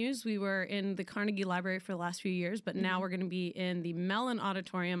moved venues. We were in the Carnegie Library for the last few years, but now we're going to be in the Mellon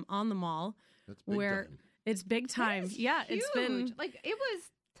Auditorium on the Mall. That's big where time. it's big time. That is Yeah, it's been huge. Like it was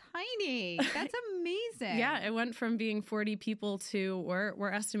tiny. Yeah, it's been like it was tiny. That's amazing. yeah, it went from being 40 people to we're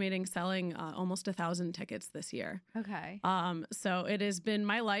estimating selling almost 1,000 tickets this year. Okay. So it has been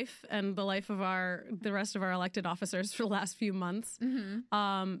my life and the life of the rest of our elected officers for the last few months.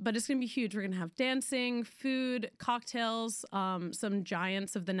 But it's going to be huge. We're going to have dancing, food, cocktails, some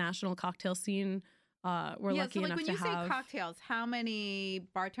giants of the national cocktail scene. We're lucky so like enough when to you have. say cocktails, how many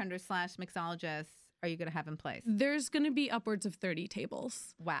bartenders / mixologists are you going to have in place? There's going to be upwards of 30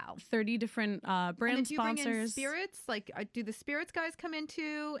 tables. Wow. 30 different brand And do you bring in sponsors. spirits? Like, do the spirits guys come in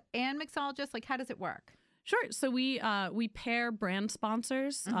too? And mixologists? Like, how does it work? Sure. So we pair brand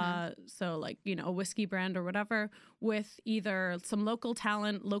sponsors, so like a whiskey brand or whatever, with either some local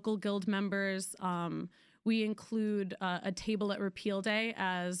talent, local guild members. We include a table at Repeal Day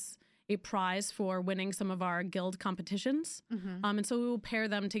as a prize for winning some of our guild competitions. And so we will pair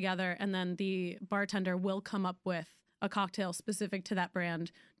them together, and then the bartender will come up with a cocktail specific to that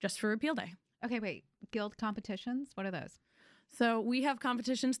brand just for Repeal Day. Okay, wait. Guild competitions? What are those? So we have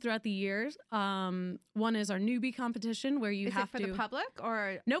competitions throughout the years. One is our newbie competition where you Is have it for to. the public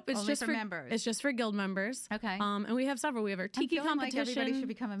or Nope, it's only just for members? It's just for guild members. Okay. And we have several. We have our tiki I'm feeling competition. like everybody should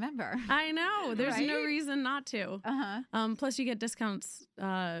become a member. I know. There's no Right? reason not to. Plus, you get discounts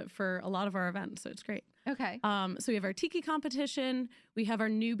for a lot of our events, so it's great. Okay. So we have our tiki competition. We have our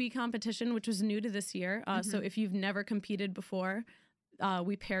newbie competition, which was new to this year. So if you've never competed before,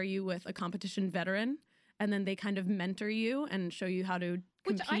 we pair you with a competition veteran, and then they kind of mentor you and show you how to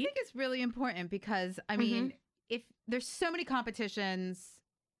compete. Which I think is really important because, I mean, if there's so many competitions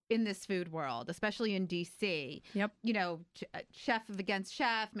in this food world, especially in DC, Yep. chef against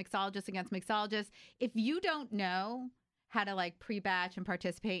chef, mixologist against mixologist. If you don't know how to like pre-batch and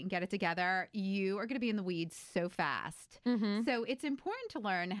participate and get it together, you are going to be in the weeds so fast. So it's important to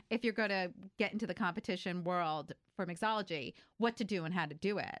learn if you're going to get into the competition world for mixology, what to do and how to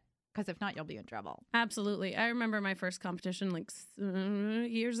do it. Because if not, you'll be in trouble. Absolutely. I remember my first competition like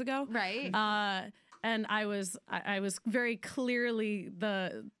years ago. Right. And I was very clearly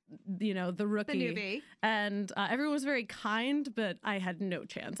the rookie. The newbie. And everyone was very kind, but I had no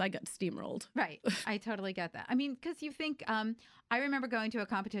chance. I got steamrolled. Right. I totally get that. I mean, because you think, I remember going to a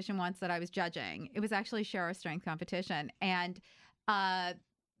competition once that I was judging. It was actually share our strength competition. And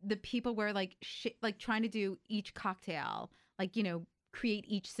the people were like trying to do each cocktail, create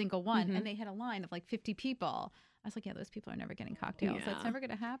each single one. And they had a line of like 50 people. I was like, yeah, those people are never getting cocktails. Yeah. That's never going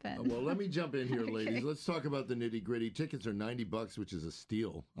to happen. Well, let me jump in here, ladies. Let's talk about the nitty gritty. Tickets are $90, which is a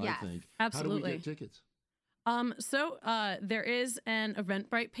steal, Yes, I think. absolutely. How do we get tickets? So there is an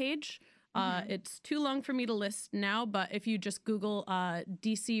Eventbrite page. It's too long for me to list now, but if you just Google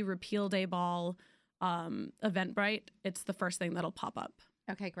DC Repeal Day Ball Eventbrite, it's the first thing that'll pop up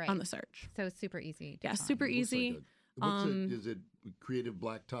Okay, great. on the search. So it's super easy. Yeah, super It looks like easy. is it creative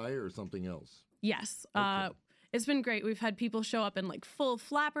black tie or something else? Yes. Okay. It's been great. We've had people show up in like full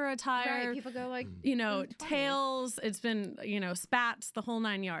flapper attire. Right. People go like, You know, 20s. tails. It's been, spats, the whole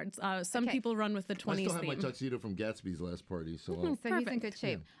 9 yards. Some Okay. people run with the 20s I still have my theme. tuxedo from Gatsby's last party, so so he's in Perfect. good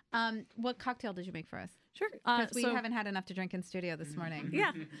shape. What cocktail did you make for us? Sure. Because we so- haven't had enough to drink in studio this morning.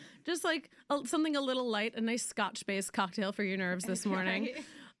 Yeah, just like something a little light, a nice Scotch-based cocktail for your nerves this morning. Right.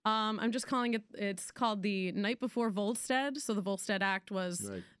 I'm just calling it. It's called the Night Before Volstead. So the Volstead Act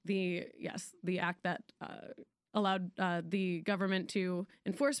was Right. the act that allowed the government to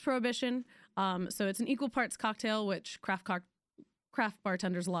enforce prohibition. So it's an equal parts cocktail, which craft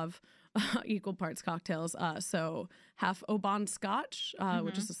bartenders love. Equal parts cocktails. So half Oban Scotch,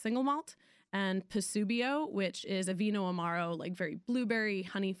 which is a single malt, and Pasubio, which is a Vino Amaro, like very blueberry,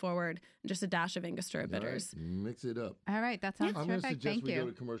 honey forward, and just a dash of Angostura All right, bitters. mix it up. All right. That sounds I'm going to terrific. suggest Thank we you. go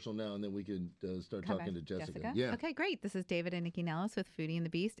to commercial now, and then we can start Come talking back. to Jessica. Yeah. Okay, great. This is David and Nycci Nellis with Foodie and the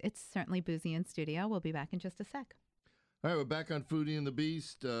Beast. It's certainly boozy in studio. We'll be back in just a sec. All right, we're back on Foodie and the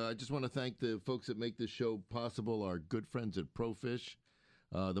Beast. I just want to thank the folks that make this show possible, our good friends at ProFish,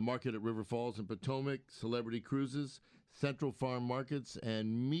 the market at River Falls and Potomac, Celebrity Cruises, Central Farm Markets,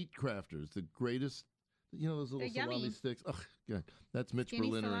 and Meat Crafters, the greatest, those little They're salami yummy. sticks. Oh, God, that's Mitch Skinny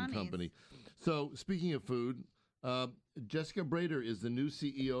Berliner and salamis. company. So, speaking of food, Jessica Braider is the new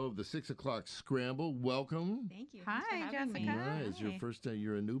CEO of the 6 O'clock Scramble. Welcome. Thank you. Hi, Thanks for having me. Jessica. All right, it's your first time.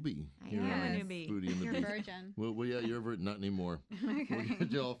 You're a newbie. I here am on a Yes. newbie. Foodie and the You're a Beast. virgin. Well, yeah, you're not anymore. We'll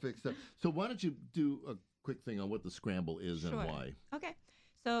get you all fixed up. So why don't you do a quick thing on what the Scramble is and Sure. why? Okay.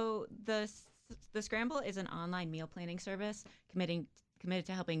 So the Scramble is an online meal planning service committed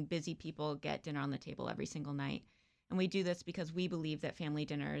to helping busy people get dinner on the table every single night. And we do this because we believe that family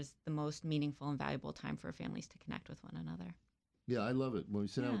dinner is the most meaningful and valuable time for families to connect with one another. Yeah, I love it. When we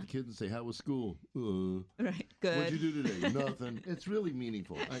sit down with the kids and say, how was school? Right. Good. What'd you do today? Nothing. It's really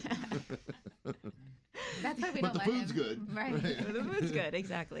meaningful. That's why we But don't the let food's him. good. Right. The food's good,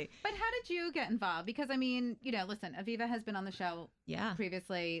 exactly. But how did you get involved? Because, I mean, listen, Aviva has been on the show Yeah.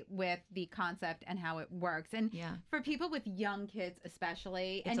 previously with the concept and how it works. And Yeah. for people with young kids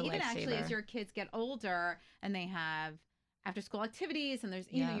especially, It's and a even actually as lifesaver. your kids get older and they have after school activities and there's,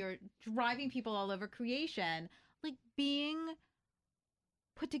 Yeah. you're driving people all over creation, like being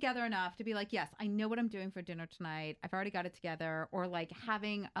put together enough to be like, yes, I know what I'm doing for dinner tonight. I've already got it together. Or like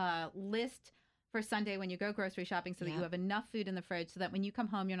having a list for Sunday when you go grocery shopping so that you Yeah. have enough food in the fridge so that when you come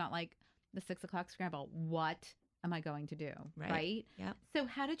home, you're not like the 6 o'clock scramble. What am I going to do? Right? Yep. So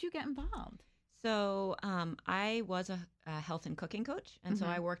how did you get involved? So I was a health and cooking coach, and so Mhm.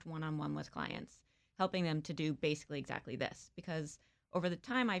 I worked one-on-one with clients, helping them to do basically exactly this. Because over the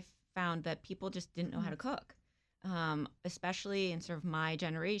time, I found that people just didn't know how to cook, especially in sort of my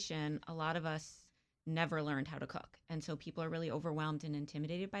generation. A lot of us never learned how to cook, and so people are really overwhelmed and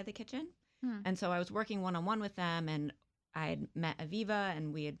intimidated by the kitchen. And so I was working one-on-one with them, and I had met Aviva,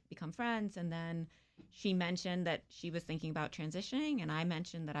 and we had become friends, and then she mentioned that she was thinking about transitioning, and I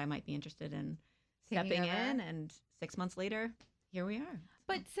mentioned that I might be interested in Taking stepping over. in, and 6 months later, here we are.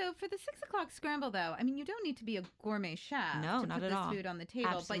 But so for the 6 o'clock scramble, though, I mean, you don't need to be a gourmet chef No, to not put at this all. food on the table.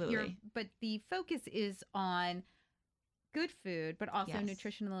 Absolutely. But the focus is on good food, but also Yes.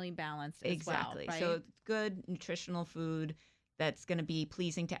 nutritionally balanced as Exactly. well, right? So it's good nutritional food that's going to be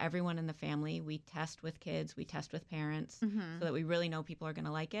pleasing to everyone in the family. We test with kids, we test with parents, Mhm. so that we really know people are going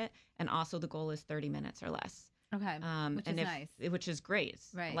to like it. And also the goal is 30 minutes or less. Okay, which is nice. Which is great.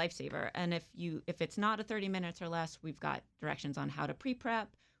 It's Right. a lifesaver. And if it's not a 30 minutes or less, we've got directions on how to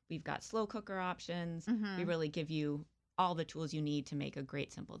pre-prep. We've got slow cooker options. Mhm. We really give you all the tools you need to make a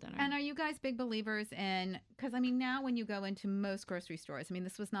great simple dinner. And are you guys big believers in, because I mean, now when you go into most grocery stores, I mean,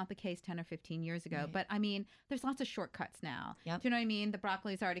 this was not the case 10 or 15 years ago, Right. but I mean, there's lots of shortcuts now. Yep. Do you know what I mean? The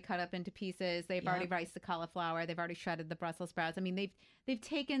broccoli's already cut up into pieces. They've already Yep. riced the cauliflower. They've already shredded the Brussels sprouts. I mean, they've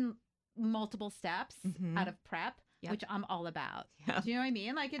taken multiple steps Mhm. out of prep, Yep. which I'm all about. Yep. Do you know what I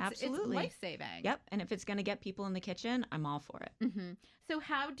mean? Like it's Absolutely. life-saving. Yep. And if it's going to get people in the kitchen, I'm all for it. hmm So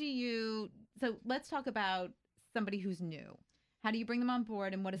so let's talk about somebody who's new. How do you bring them on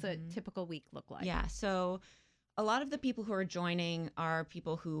board and what does a typical week look like? Yeah. So a lot of the people who are joining are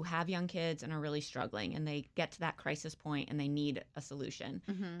people who have young kids and are really struggling, and they get to that crisis point and they need a solution.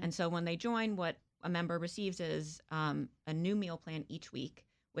 Mhm. And so when they join, what a member receives is a new meal plan each week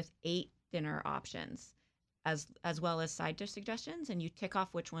with 8 dinner options, as well as side dish suggestions. And you tick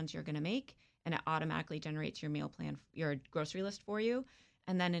off which ones you're going to make, and it automatically generates your meal plan, your grocery list for you.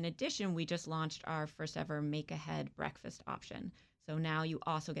 And then in addition, we just launched our first ever make ahead breakfast option. So now you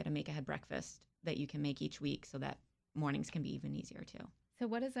also get a make ahead breakfast that you can make each week so that mornings can be even easier too. So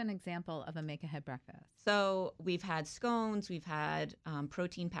what is an example of a make-ahead breakfast? So we've had scones, we've had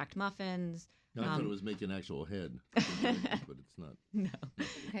protein packed muffins. I thought it was making actual head, but it's not. No.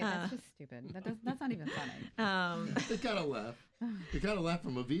 Okay, that's just stupid. That's not even funny. They gotta laugh. They gotta laugh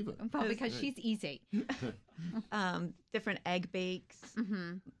from Aviva. Well, because she's easy. Different egg bakes,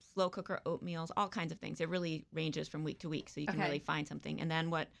 Mm-hmm. slow cooker oatmeals, all kinds of things. It really ranges from week to week, so you can Okay. really find something. And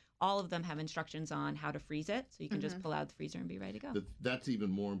then all of them have instructions on how to freeze it, so you can just Mhm. pull out the freezer and be ready to go. That's even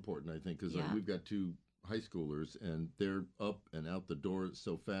more important, I think, because Yeah. we've got 2 high schoolers and they're up and out the door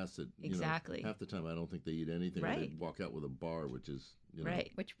so fast that Exactly. half the time I don't think they eat anything. Or Right. they walk out with a bar, which is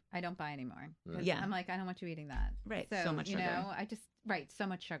Right. Which I don't buy anymore. 'Cause Yeah. I'm like, I don't want you eating that. Right, so much sugar. I just, so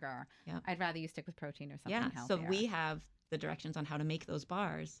much sugar. Yeah. I'd rather you stick with protein or something Yeah. healthier. So we have the directions on how to make those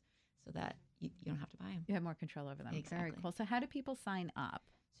bars so that you don't have to buy them. You have more control over them. Very Exactly. cool. So how do people sign up?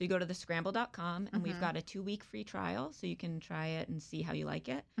 So you go to thescramble.com and we've Mhm. got a 2-week free trial so you can try it and see how you like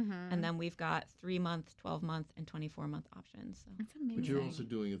it. Mm-hmm. And then we've got 3-month, 12-month, and 24-month options. So. That's amazing. But you're also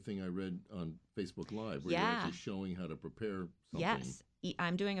doing a thing I read on Facebook Live where you're Yeah. actually showing how to prepare something. Yes.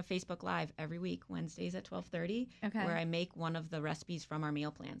 I'm doing a Facebook Live every week, Wednesdays at 12:30, Okay. where I make one of the recipes from our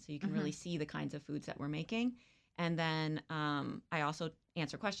meal plan. So you can really see the kinds of foods that we're making. And then I also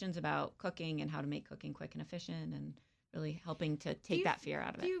answer questions about cooking and how to make cooking quick and efficient and really helping to take that fear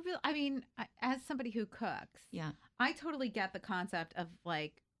out of Do it. you really? I mean, as somebody who cooks, Yeah. I totally get the concept of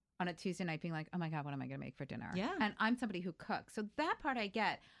like on a Tuesday night being like, oh my God, what am I going to make for dinner? Yeah. And I'm somebody who cooks. So that part I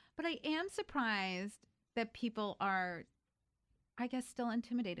get. But I am surprised that people are, I guess, still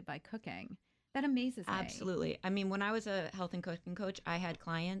intimidated by cooking. That amazes me. Absolutely. I mean, when I was a health and cooking coach, I had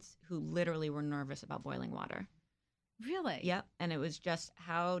clients who literally were nervous about boiling water. Really? Yep. And it was just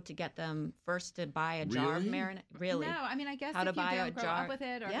how to get them first to buy a jar of Really? marinade. Really? No, I mean, I guess How if to you buy a don't grow jar- up with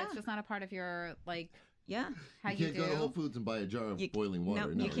it or if Yeah. it's just not a part of your, like, Yeah. How you you can't go to do. Whole Foods and buy a jar of boiling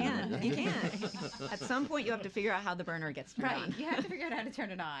water. No, you you're can't. right. You can't. At some point, you have to figure out how the burner gets turned Right. on. You have to figure out how to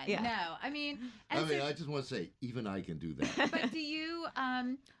turn it on. Yeah. No, I mean, I and mean, so- I just want to say, even I can do that. but do you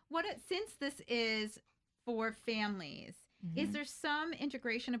since this is for families, is there some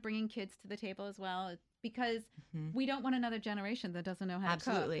integration of bringing kids to the table as well? Because we don't want another generation that doesn't know how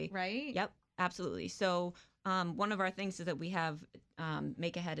Absolutely. to cook, right? Yep, absolutely. So one of our things is that we have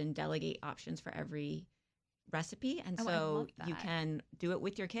make ahead and delegate options for every recipe, and Oh, I so love you that. can do it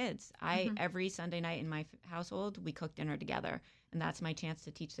with your kids. Every Sunday night in my household, we cook dinner together, and that's my chance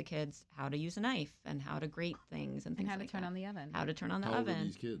to teach the kids how to use a knife and how to grate things and And things how to like turn that. on the oven. How to turn on the How old are oven.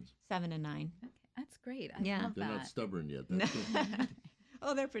 these kids? 7 and 9. Okay, that's great. I Yeah. love They're that. not stubborn yet. No. That's good.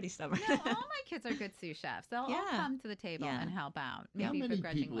 Oh, they're pretty stubborn. No, all my kids are good sous chefs. They'll all Yeah. come to the table Yeah. and help out. How Maybe many people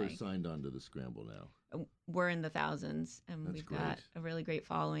begrudgingly. are signed on to the Scramble now? We're in the thousands, and That's we've great. got a really great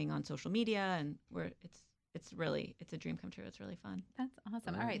following on social media, and it's a dream come true. It's really fun. That's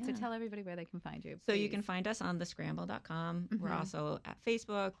awesome. All right, so Yeah. tell everybody where they can find you. So you please. can find us on thescramble.com. We're Mhm. also at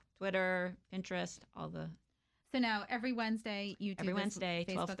Facebook, Twitter, Pinterest, all the So now every Wednesday you do Every this Wednesday,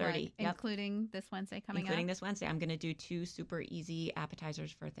 Facebook 12:30, Live, yep. including this Wednesday coming including up. this Wednesday. I'm going to do 2 super easy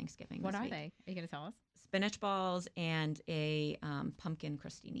appetizers for Thanksgiving. What this are week. they? Are you going to tell us? Spinach balls and a pumpkin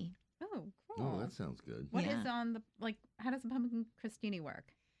crostini. Oh, cool. Oh, that sounds good. What is Yeah. on the how does the pumpkin crostini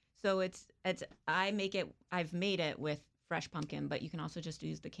work? So I've made it with fresh pumpkin, but you can also just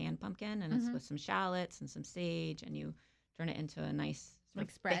use the canned pumpkin, and it's with some shallots and some sage, and you turn it into a nice sort Like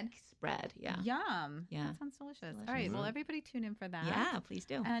of spread? thick spread. Yeah. Yum. Yeah. That sounds delicious. Delicious. All right. Well, Yeah. everybody tune in for that. Yeah, please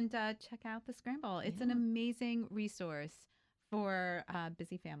do. And check out the Scramble. It's an Yeah. amazing resource for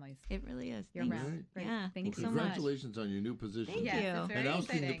busy families. It really is. Year Thanks. round. Right. Great. Yeah, Thanks thanks so so much. Congratulations on your new position. Thank Yes, you. it's very And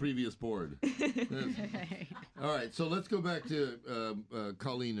ousting the exciting. previous board. All right, so let's go back to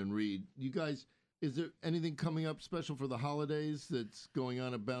Colleen and Reed. You guys, is there anything coming up special for the holidays that's going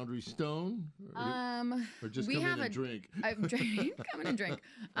on at Boundary Stone? Or just we come have in and a- drink? Come in and drink.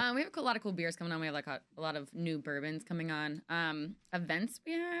 We have a lot of cool beers coming on. We have like a lot of new bourbons coming on. Events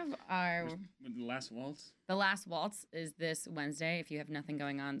we have are With the last waltz. the last waltz is this Wednesday. If you have nothing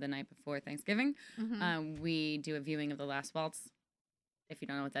going on the night before Thanksgiving, we do a viewing of the last waltz. If you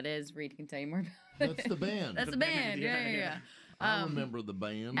don't know what that is, Reed can tell you more. About That's the band. That's the band. Yeah. I remember the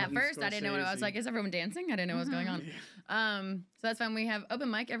band. At first, I didn't know what it was. I was Scorsese. like, is everyone dancing? I didn't know what was going on. So that's fun. We have open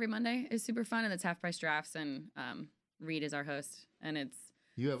mic every Monday. It's super fun, and it's half price drafts. And Reed is our host, and it's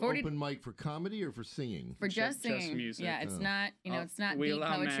You have 40 open mic for comedy or for singing? for Just just singing. music. Yeah, it's Oh. not. It's not we deep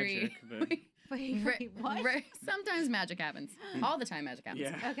allow poetry. magic, but Wait, what? Sometimes magic happens. All the time, magic happens.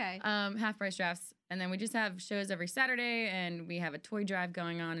 yeah. Okay. Half price drafts, and then we just have shows every Saturday, and we have a toy drive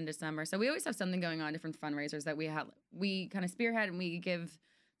going on in December. So we always have something going on, different fundraisers that we kind of spearhead, and we give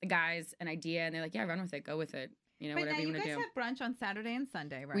the guys an idea, and they're like, "Yeah, run with it, go with it, But now whatever you you want to guys do." have brunch on Saturday and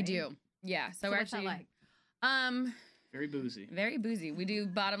Sunday, right? We do, yeah. So we're what's that actually like? Very boozy. very boozy. We do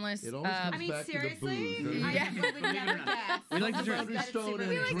bottomless. It always comes I mean, back seriously, to the booze. I Yeah. would never guess. We like to drink. Boundary Stone and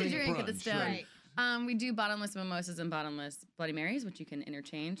We like to drink drink at the brunch, Stone. right. We do bottomless mimosas and bottomless Bloody Marys, which you can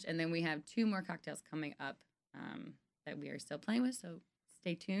interchange, and then we have 2 more cocktails coming up that we are still playing with. So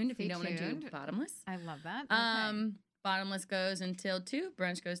stay tuned if you Stay don't want to do tuned. bottomless. I love that. Okay. Bottomless goes until 2,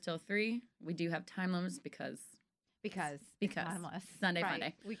 brunch goes till 3. We do have time limits because because because bottomless. Sunday right.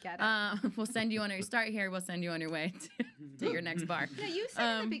 Funday. We get it. We'll send you on your start here. We'll send you on your way to your next bar. No, you said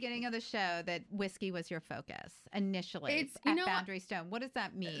at the beginning of the show that whiskey was your focus initially It's- at you know what? Boundary Stone. What does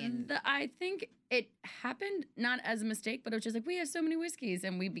that mean? I think it happened not as a mistake, but it was just like we have so many whiskeys,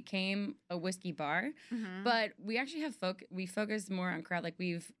 and we became a whiskey bar. Mhm. But we actually have we focus more on crowd. Like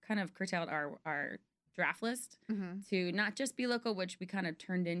we've kind of curtailed our draft list Mhm. to not just be local, which we kind of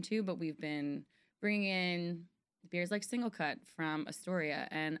turned into, but we've been bringing in beers like Single Cut from Astoria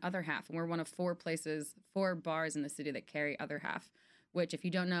and Other Half. And we're one of 4 bars in the city that carry Other Half, which, if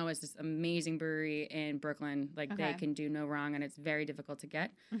you don't know, is this amazing brewery in Brooklyn. Like, they Okay. can do no wrong, and it's very difficult to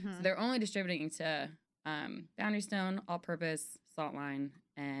get. Mhm. So they're only distributing to Boundary Stone, All Purpose, Salt Line,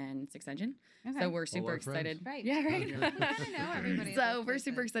 and Six Engine. Okay. So we're All super our excited. Right. Yeah, right. You gotta know everybody at So those we're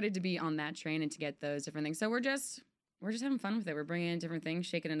super places. excited to be on that train and to get those different things. So we're just having fun with it. We're bringing in different things,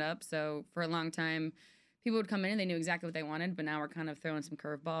 shaking it up. So for a long time, people would come in and they knew exactly what they wanted, but now we're kind of throwing some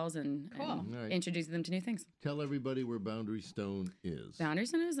curveballs and Cool. Right. introducing them to new things. Tell everybody where Boundary Stone is. Boundary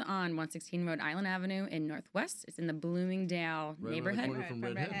Stone is on 116 Rhode Island Avenue in Northwest. It's in the Bloomingdale Right around the neighborhood. corner from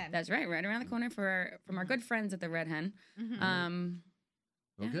Red Hen. That's right around the corner from our good friends at the Red Hen. Mhm.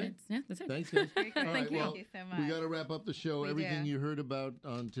 Okay. That's it. Thanks, guys. Very cool. All right, Thank you. well, Thank you so much. we got to wrap up the show. We Everything do. you heard about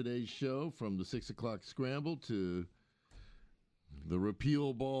on today's show, from the 6 o'clock scramble to the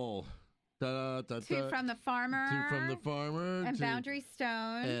repeal ball, Two from the farmer. Two from the farmer. And Boundary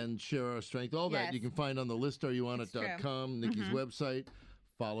Stone. And Share Our Strength. All that you can find on the listareyouwantit.com, Nycci's website.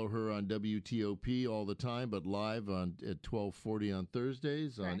 Follow her on WTOP all the time, but live at 12:40 on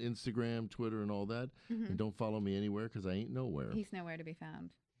Thursdays on Instagram, Twitter, and all that. And don't follow me anywhere because I ain't nowhere. He's nowhere to be found.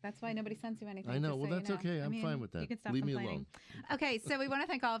 That's why nobody sends you anything. I know. Well, so that's okay. I'm fine with that. You can stop Leave complaining. me alone. Okay, so we want to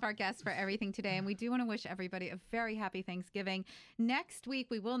thank all of our guests for everything today, and we do want to wish everybody a very happy Thanksgiving. Next week,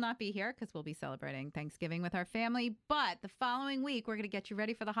 we will not be here because we'll be celebrating Thanksgiving with our family, but the following week, we're going to get you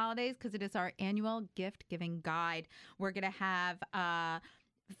ready for the holidays because it is our annual gift-giving guide. We're going to have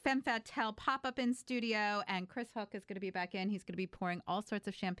Femme Fatale pop-up in studio, and Chris Hook is going to be back in. He's going to be pouring all sorts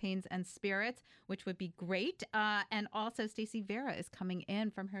of champagnes and spirits, which would be great. And also Stacey Vera is coming in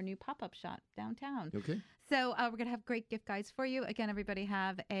from her new pop-up shop downtown. Okay. So we're going to have great gift guides for you. Again, everybody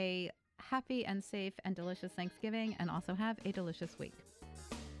have a happy and safe and delicious Thanksgiving, and also have a delicious week.